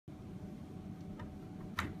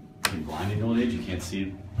blinding old age? You can't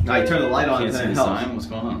see. No, you turn the light on. Can't see the sign. What's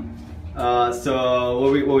going on? So what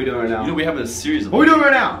are we doing right now? You know, we have a series of. What are we doing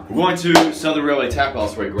right now? We're going to Southern Railway Tap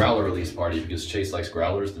House for a growler release party because Chase likes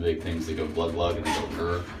growlers, the big things that go glug glug and they go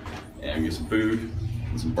grr. And we get some food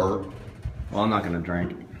and some burp. Well, I'm not gonna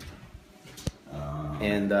drink.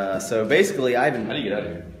 So basically, I haven't. How do you get out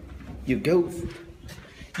of here? You go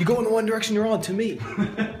in the one direction you're on to me.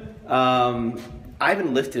 I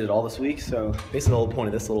haven't lifted it all this week, so basically the whole point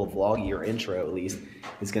of this little vlog, your intro at least,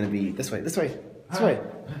 is gonna be this way.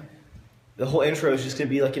 The whole intro is just gonna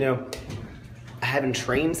be like, you know, I haven't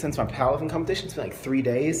trained since my powerlifting competition. It's been like 3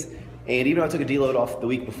 days, and even though I took a deload off the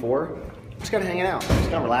week before, I'm just kind of hanging out, just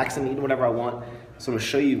kind of relaxing, eating whatever I want. So I'm gonna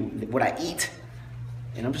show you what I eat,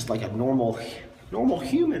 and I'm just like a normal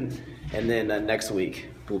human. And then next week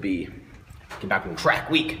will be get back on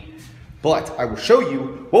track week. But I will show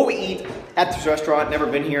you what we eat at this restaurant. Never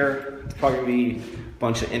been here. It's probably gonna be a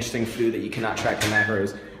bunch of interesting food that you cannot track the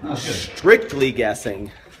macros. I'm strictly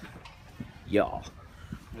guessing, y'all.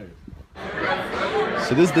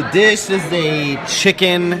 So this is the dish. This is a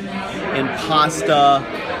chicken and pasta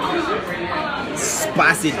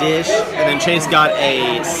spicy dish, and then Chase got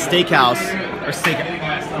a steakhouse or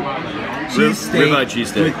cheesesteak. Ribeye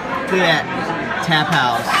cheesesteak. With that tap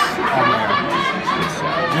house on there.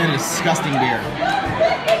 And a disgusting beer.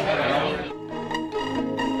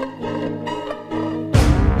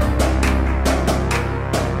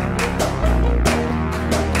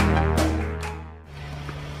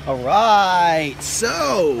 All right,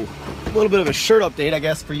 so a little bit of a shirt update, I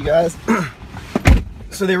guess, for you guys.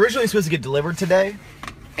 So they originally supposed to get delivered today,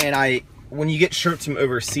 and when you get shirts from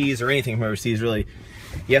overseas or anything from overseas, really,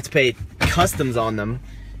 you have to pay customs on them.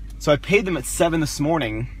 So I paid them at 7 this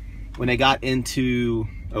morning when they got into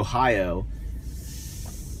Ohio.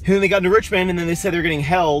 And then they got into Richmond, and then they said they're getting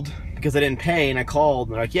held because I didn't pay, and I called,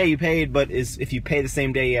 and they're like, yeah, you paid, but if you pay the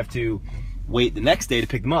same day, you have to wait the next day to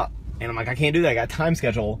pick them up. And I'm like, I can't do that, I got a time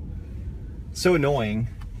schedule. So annoying,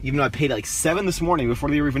 even though I paid like 7 this morning before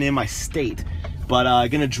they were even in my state. But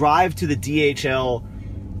gonna drive to the DHL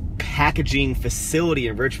packaging facility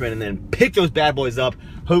in Richmond and then pick those bad boys up.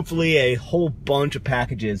 Hopefully a whole bunch of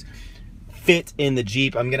packages fit in the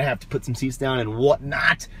Jeep. I'm gonna have to put some seats down and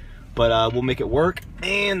whatnot, but we'll make it work.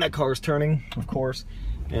 And that car is turning, of course,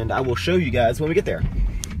 and I will show you guys when we get there.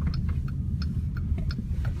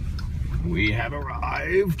 We have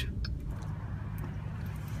arrived.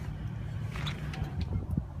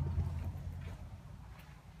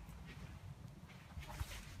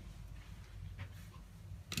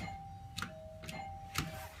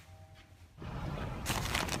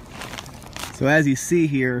 So as you see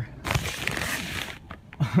here,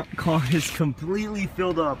 car is completely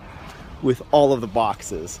filled up with all of the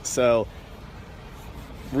boxes. So,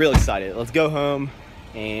 real excited. Let's go home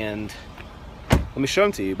and let me show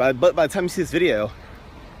them to you. By the time you see this video,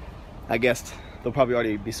 I guess they'll probably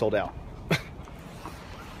already be sold out.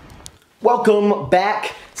 Welcome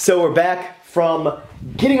back. So we're back from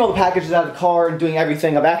getting all the packages out of the car and doing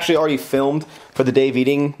everything. I've actually already filmed for the day of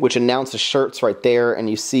eating, which announced the shirts right there, and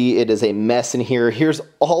you see it is a mess in here. Here's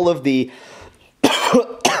all of the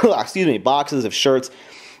excuse me, boxes of shirts.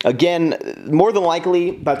 Again, more than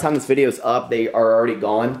likely, by the time this video is up, they are already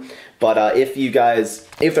gone. But if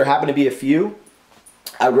there happen to be a few,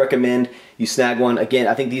 I would recommend you snag one. Again,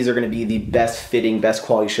 I think these are going to be the best fitting, best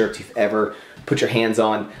quality shirts you've ever put your hands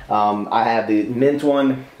on. I have the mint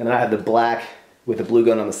one, and then I have the black with the blue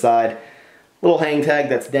gun on the side. Little hang tag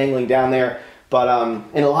that's dangling down there. But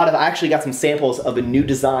and I actually got some samples of the new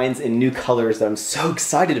designs and new colors that I'm so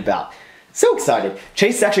excited about. So excited.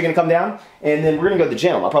 Chase is actually gonna come down, and then we're gonna go to the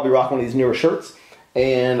gym. I'll probably rock one of these newer shirts,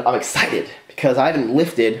 and I'm excited because I haven't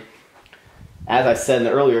lifted, as I said in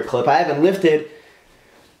the earlier clip, I haven't lifted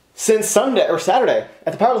since Sunday or Saturday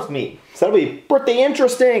at the powerlifting meet. So that'll be pretty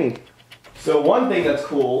interesting. So one thing that's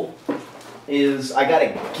cool is I got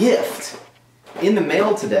a gift in the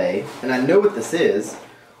mail today, and I know what this is.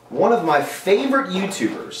 One of my favorite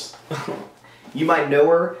YouTubers. You might know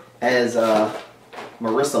her as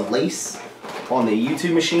Marissa Lace on the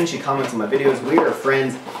YouTube machine. She comments on my videos. We are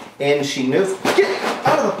friends, and she knows. Get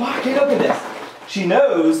out of the pocket! Open this. She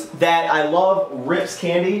knows that I love Rips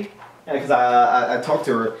candy because I talked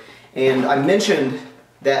to her, and I mentioned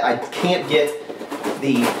that I can't get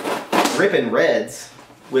the Rippin' Reds,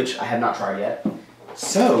 which I have not tried yet.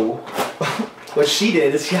 So what she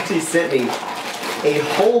did is she actually sent me a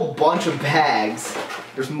whole bunch of bags.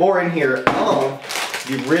 There's more in here of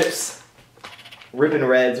the Rippin'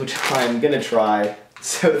 Reds, which I'm gonna try.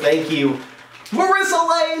 So thank you, Marissa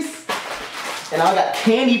Lace! And I got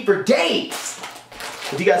candy for days.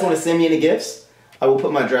 If you guys want to send me any gifts, I will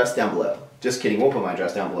put my address down below. Just kidding, won't put my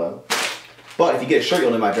address down below. But if you get a shirt,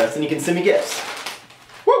 you'll know my address, and you can send me gifts.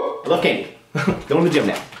 Woo! I love candy. Going to the gym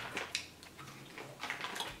now.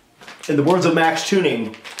 In the words of Maxx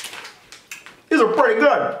Chewning, these are pretty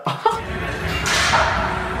good.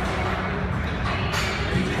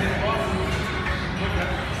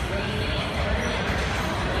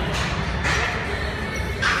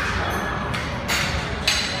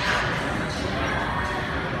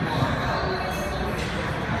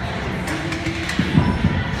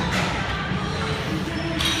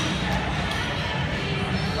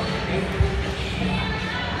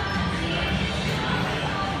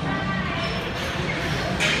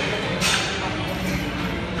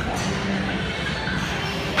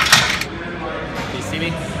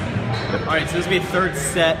 Alright, so this will be a third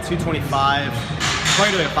set, 225.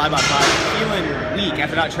 Probably doing a 5x5. Feeling weak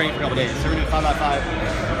after not training for a couple days. So we're doing 5x5,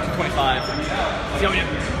 225. See how we do.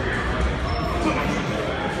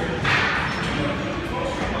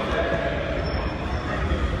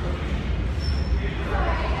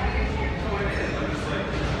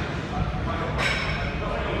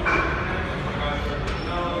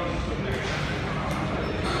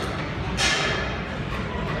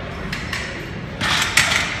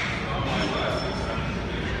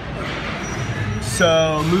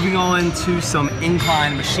 So moving on to some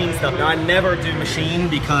incline machine stuff. Now I never do machine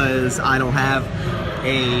because I don't have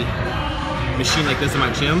a machine like this in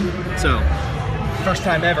my gym. So first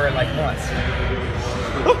time ever in like months.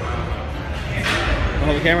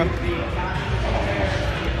 Hold the camera.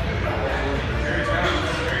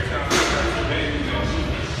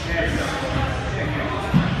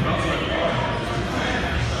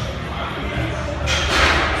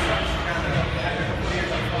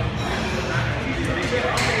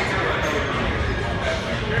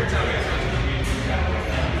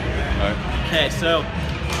 Okay, so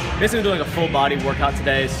basically doing a full body workout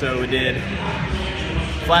today. So we did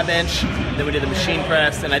flat bench, then we did the machine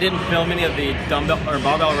press, and I didn't film any of the dumbbell or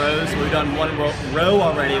barbell rows. We've done one row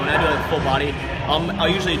already. When I do a full body, I'll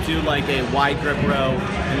usually do like a wide grip row,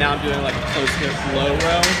 and now I'm doing like a close grip low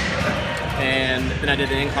row. And then I did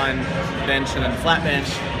the incline bench and then the flat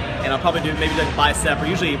bench, and I'll probably do maybe like a bicep, or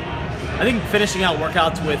usually, I think finishing out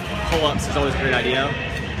workouts with pull-ups is always a great idea.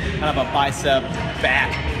 Kind of a bicep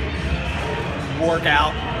back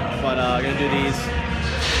workout, but I'm gonna do these.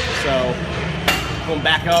 So going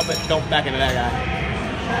back up, but don't back into that guy.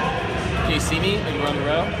 Can you see me? Like run the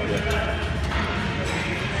row? Yeah.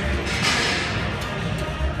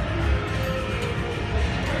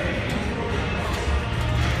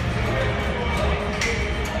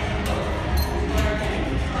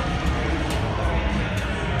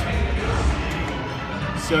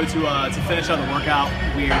 So to finish out the workout,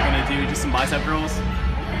 we are gonna do just some bicep curls.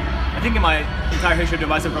 I think in my entire history of doing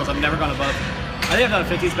bicep curls, I've never gone above. I think I've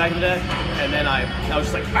done 50s back in the day, and then I was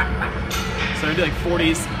just like, so I do like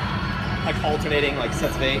 40s, like alternating like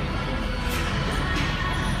sets of 8.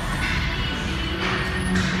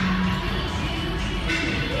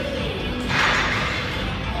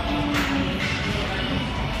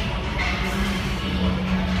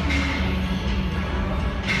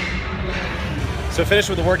 So finished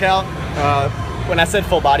with the workout. When I said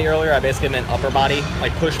full body earlier, I basically meant upper body,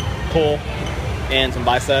 like push, pull, and some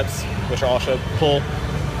biceps, which are also pull.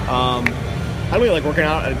 I don't really like working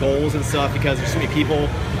out at goals and stuff because there's so many people.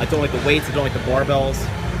 I don't like the weights, I don't like the barbells,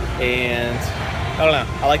 and I don't know.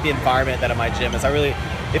 I like the environment that at my gym is.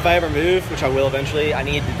 If I ever move, which I will eventually, I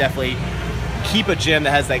need to definitely keep a gym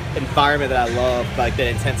that has that environment that I love, like that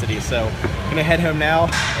intensity. So I'm gonna head home now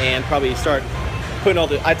and probably start putting I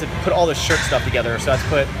have to put all the shirt stuff together. So I have to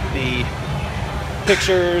put the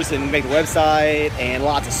pictures and make the website and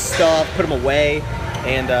lots of stuff, put them away,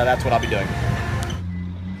 and that's what I'll be doing.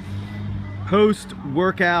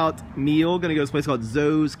 Post-workout meal, gonna go to this place called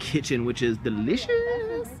Zoe's Kitchen, which is delicious.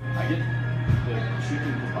 I get the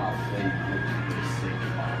chicken kebab.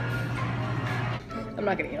 I'm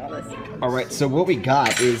not gonna eat all this. All right, so what we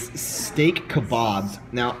got is steak kebabs.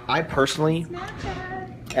 Now, I personally,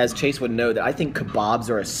 as Chase would know, that I think kebabs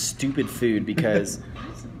are a stupid food because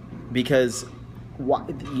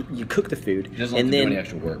you cook the food and then do any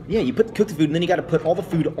extra work. Yeah, you cook the food and then you got to put all the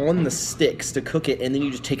food on the sticks to cook it, and then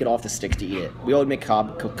you just take it off the sticks to eat it. We always make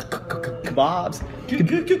kebabs.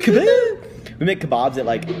 We make kebabs at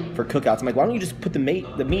for cookouts. I'm like, why don't you just put the meat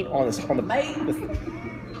on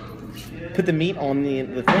put the meat on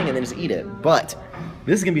the thing and then just eat it? But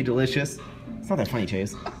this is gonna be delicious. It's not that funny,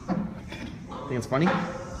 Chase. Think it's funny?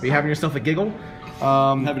 Are you having yourself a giggle?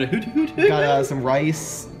 Having a hoot. Got some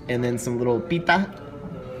rice and then some little pita,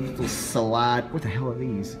 little salad. What the hell are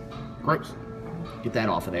these? Gross. Get that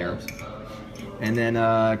off of there. and then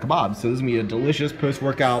kebabs. So this is gonna be a delicious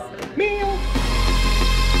post-workout meal.